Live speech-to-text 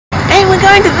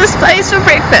going to this place for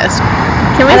breakfast.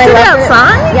 Can we sit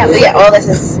outside? Yeah, all this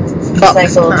is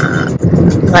recycled.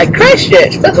 Like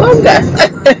Christchurch, but longer.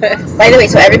 By the way,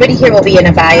 so everybody here will be in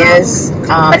abayas,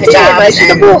 hijabs,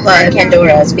 and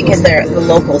kandoras because they're the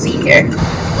locals eat here.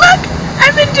 Look,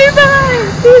 I'm in Dubai.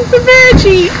 There's the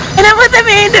Virgie, and I'm with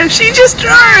Amanda. She just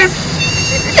drove.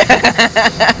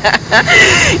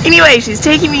 Anyway, she's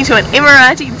taking me to an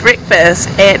Emirati breakfast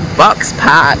at Box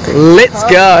Park. Let's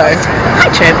go. Hi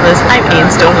travellers, I'm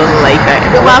Ian's daughter Laleko,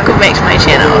 and welcome back to my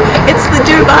channel. It's the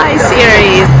Dubai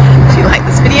series. If you like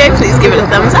this video, please give it a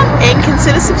thumbs up and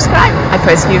consider subscribing. I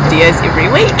post new videos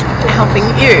every week, helping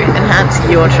you enhance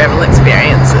your travel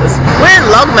experiences. We're in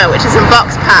Logma, which is in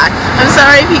Box Park. I'm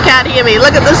sorry if you can't hear me.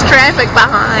 Look at this traffic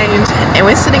behind. And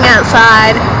we're sitting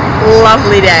outside.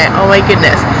 Lovely day. Oh my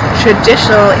goodness.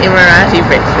 Traditional Emirati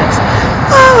breakfast.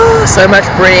 Oh, so much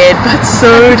bread, but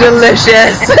so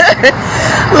delicious.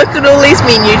 Look at all these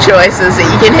menu choices that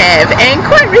you can have, and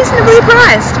quite reasonably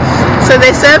priced. So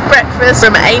they serve breakfast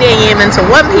from 8 AM until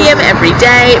 1 PM every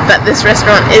day, but this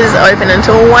restaurant is open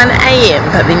until 1 AM,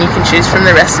 but then you can choose from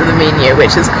the rest of the menu,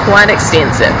 which is quite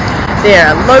extensive. There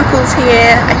are locals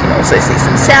here. I can also see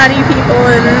some Saudi people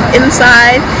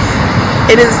inside.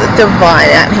 It is divine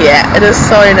out here. It is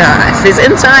so nice. There's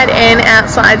inside and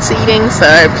outside seating, so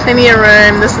plenty of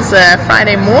room. This is a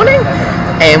Friday morning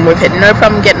and we've had no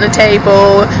problem getting a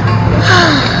table.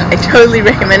 I totally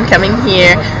recommend coming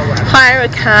here. Hire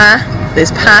a car.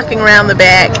 There's parking around the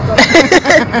back.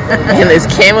 And there's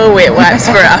Camel wet wipes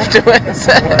for afterwards.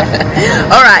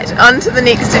 Alright, on to the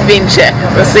next adventure.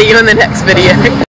 We'll see you in the next video.